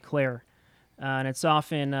Arthur St. Clair. And it's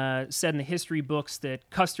often said in the history books that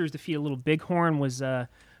Custer's defeat of Little Bighorn was a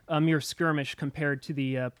mere skirmish compared to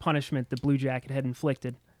the punishment that Blue Jacket had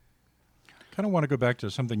inflicted. I kind of want to go back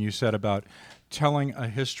to something you said about telling a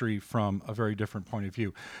history from a very different point of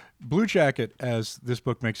view. Blue Jacket, as this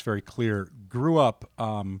book makes very clear, grew up,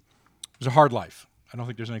 it was a hard life. I don't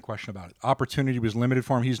think there's any question about it. Opportunity was limited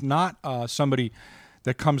for him. He's not somebody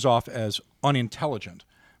that comes off as unintelligent,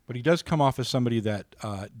 but he does come off as somebody that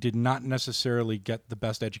did not necessarily get the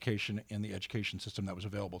best education in the education system that was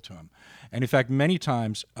available to him. And in fact, many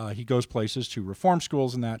times he goes places to reform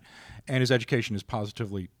schools and that, and his education is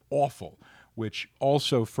positively awful, which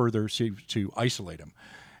also further seems to isolate him.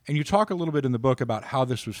 And you talk a little bit in the book about how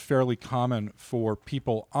this was fairly common for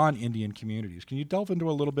people on Indian communities. Can you delve into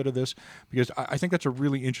a little bit of this? Because I think that's a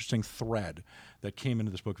really interesting thread that came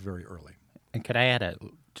into this book very early. And could I add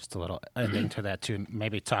just a little ending to that too?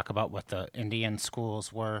 Maybe talk about what the Indian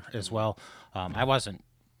schools were as well. I wasn't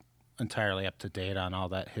entirely up to date on all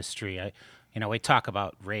that history. We talk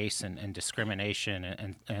about race and discrimination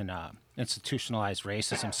and institutionalized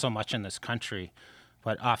racism so much in this country,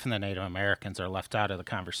 but often the Native Americans are left out of the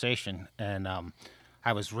conversation. And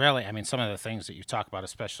I was really, some of the things that you talk about,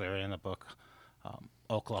 especially early in the book,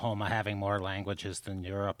 Oklahoma having more languages than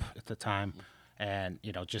Europe at the time. And,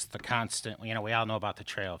 just the constant, we all know about the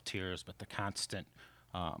Trail of Tears, but the constant,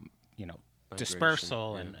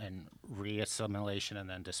 dispersal and reassimilation and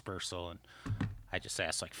then dispersal. And I just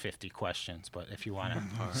asked like 50 questions, but if you want to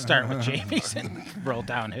start with Jamie's and roll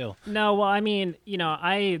downhill. No, well, I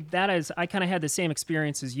kind of had the same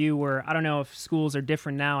experience as you, where I don't know if schools are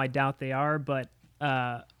different now. I doubt they are, but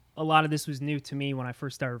a lot of this was new to me when I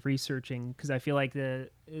first started researching, because I feel like the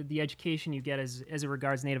education you get as it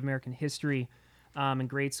regards Native American history in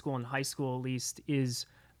grade school and high school at least is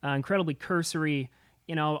incredibly cursory,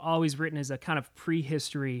 always written as a kind of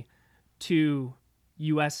prehistory to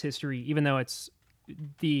U.S. history, even though it's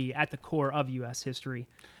at the core of U.S. history.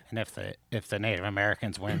 And if the Native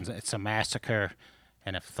Americans wins, it's a massacre,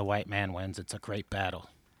 and if the white man wins, it's a great battle.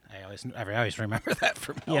 I always remember that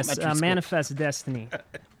from elementary school. Manifest Destiny.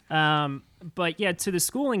 But yeah, to the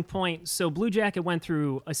schooling point, so Blue Jacket went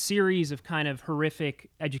through a series of kind of horrific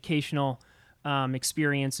educational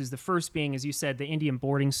experiences. The first being, as you said, the Indian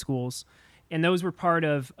boarding schools. And those were part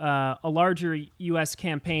of a larger U.S.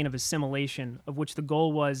 campaign of assimilation, of which the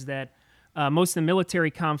goal was that most of the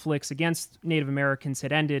military conflicts against Native Americans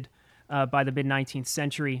had ended by the mid-19th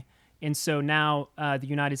century. And so now the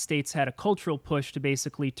United States had a cultural push to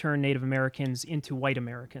basically turn Native Americans into white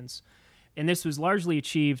Americans. And this was largely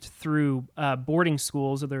achieved through boarding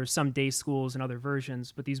schools, or there are some day schools and other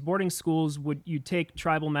versions. But these boarding schools you'd take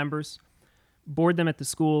tribal members, board them at the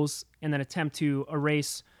schools, and then attempt to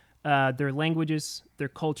erase their languages, their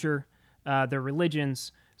culture, their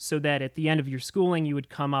religions, so that at the end of your schooling, you would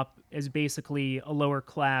come up as basically a lower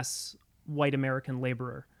class white American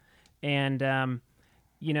laborer. And,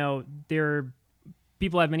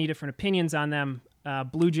 people have many different opinions on them.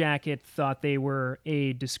 Blue Jacket thought they were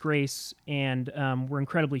a disgrace and were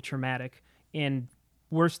incredibly traumatic. And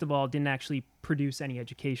worst of all, didn't actually produce any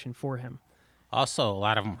education for him. Also, a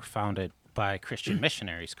lot of them were founded by Christian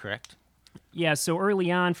missionaries, correct? Yeah, so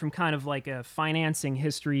early on, from kind of like a financing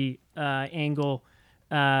history angle,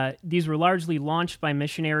 these were largely launched by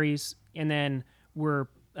missionaries and then were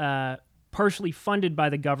partially funded by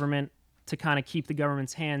the government to kind of keep the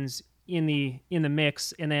government's hands in the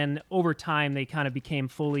mix, and then over time they kind of became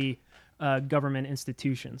fully government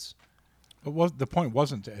institutions. But the point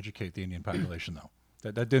wasn't to educate the Indian population, though.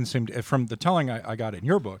 That didn't seem to, from the telling I got in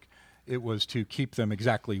your book, it was to keep them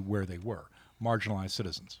exactly where they were, marginalized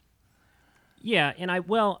citizens. Yeah, and I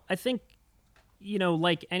think,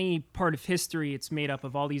 like any part of history, it's made up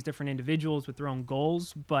of all these different individuals with their own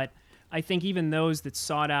goals, but I think even those that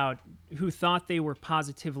sought out, who thought they were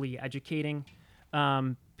positively educating,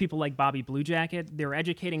 people like Bobby Blue Jacket, they were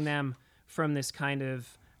educating them from this kind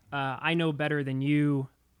of I know better than you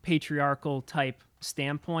patriarchal type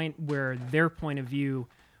standpoint, where their point of view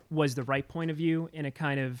was the right point of view, and it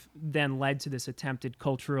kind of then led to this attempted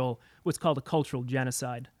what's called a cultural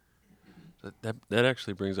genocide. That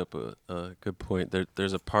actually brings up a good point.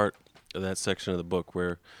 There's a part of that section of the book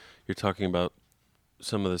where you're talking about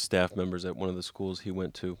some of the staff members at one of the schools he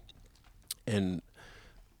went to, and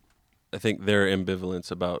I think their ambivalence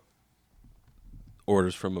about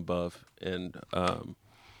orders from above, and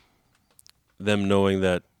them knowing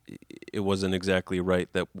that it wasn't exactly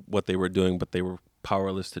right, that what they were doing, but they were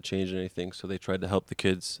powerless to change anything, so they tried to help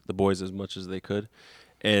the boys as much as they could.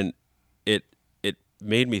 And it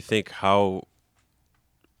made me think how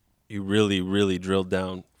you really, really drilled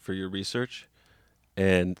down for your research.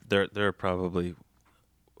 And there are probably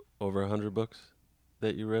over 100 books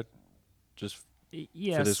that you read just for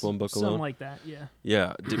this one book alone? Something like that, yeah.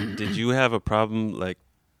 Yeah. Did you have a problem, like,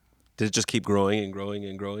 did it just keep growing and growing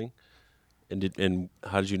and growing? And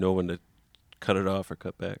how did you know when to cut it off or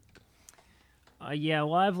cut back? Yeah,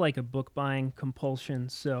 well, I have like a book buying compulsion,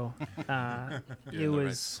 so it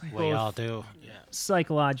was right. We all do. Yeah.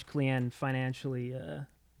 Psychologically and financially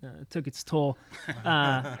took its toll.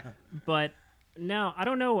 But now I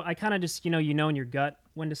don't know. I kind of just you know in your gut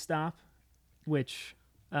when to stop, which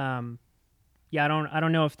I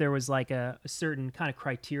don't know if there was like a certain kind of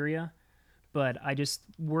criteria, but I just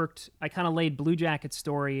worked. I kind of laid Blue Jacket's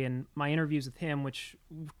story and my interviews with him, which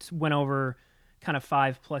went over kind of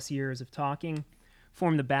 5+ years of talking,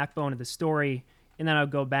 formed the backbone of the story. And then I would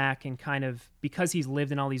go back and kind of, because he's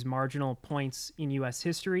lived in all these marginal points in U.S.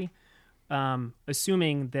 history,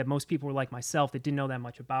 assuming that most people were like myself that didn't know that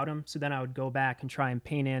much about him. So then I would go back and try and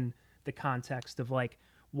paint in the context of like,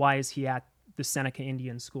 why is he at the Seneca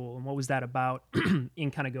Indian School and what was that about,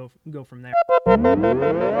 and kind of go from there.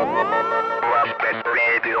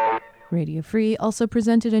 Radio Free also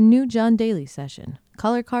presented a new John Daly session.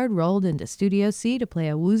 Color Card rolled into Studio C to play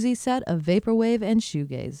a woozy set of vaporwave and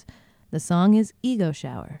shoegaze. The song is Ego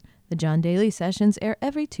Shower. The John Daly sessions air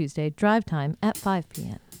every Tuesday, drive time at 5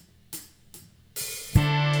 p.m.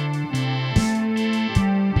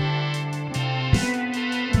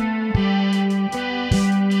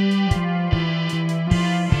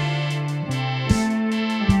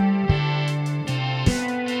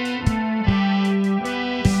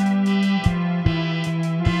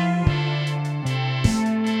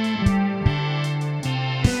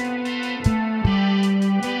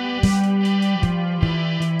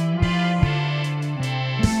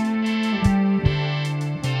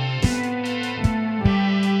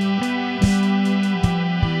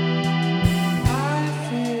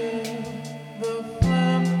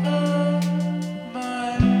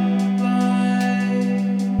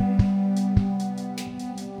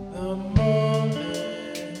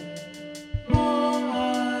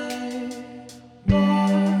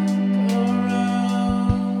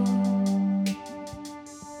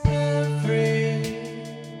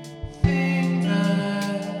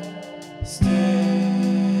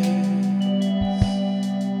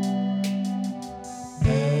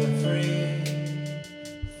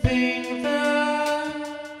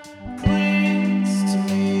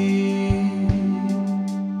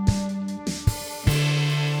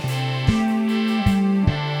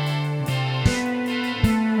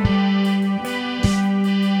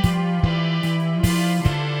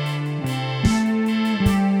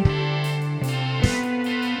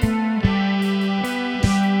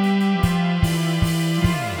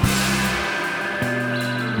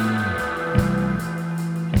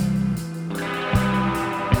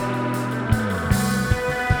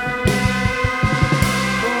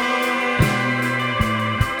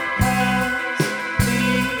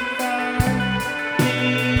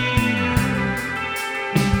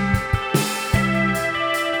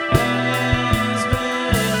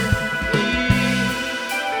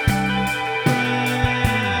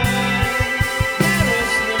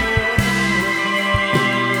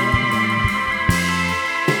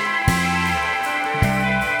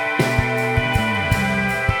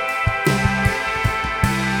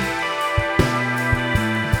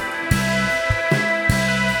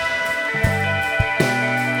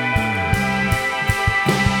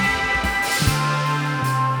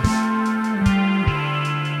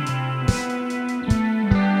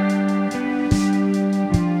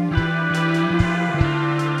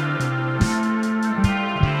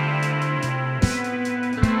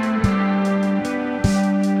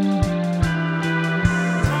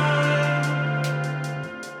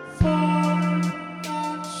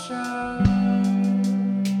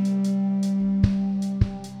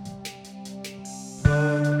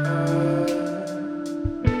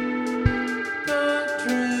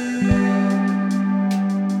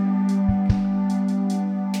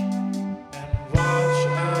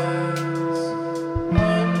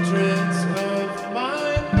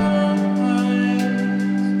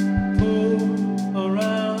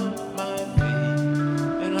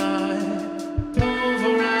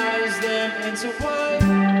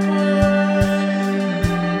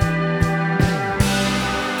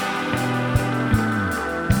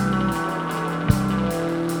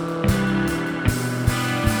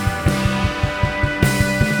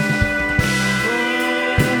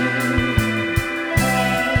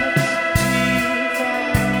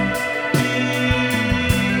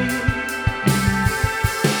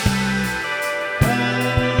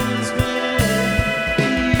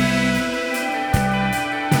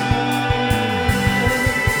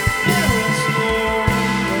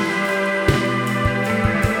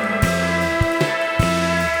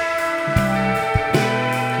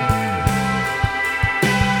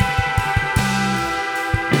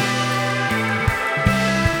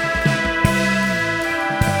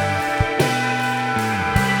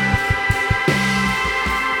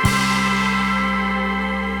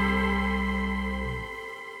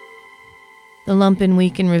 The Lumpen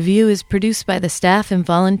Week in Review is produced by the staff and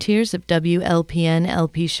volunteers of WLPN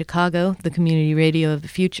LP Chicago, the community radio of the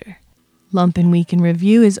future. Lumpen Week in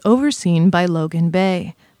Review is overseen by Logan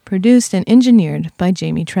Bay, produced and engineered by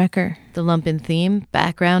Jamie Trecker. The Lumpen theme,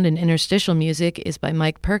 background, and interstitial music is by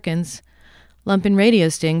Mike Perkins. Lumpen Radio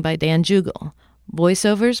Sting by Dan Jugel.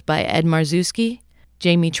 Voiceovers by Ed Marzewski,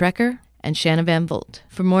 Jamie Trecker, and Shanna Van Volt.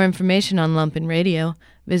 For more information on Lumpen Radio,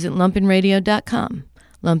 visit lumpenradio.com.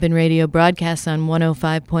 Lumpen Radio broadcasts on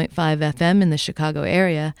 105.5 FM in the Chicago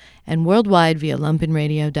area and worldwide via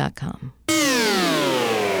lumpenradio.com.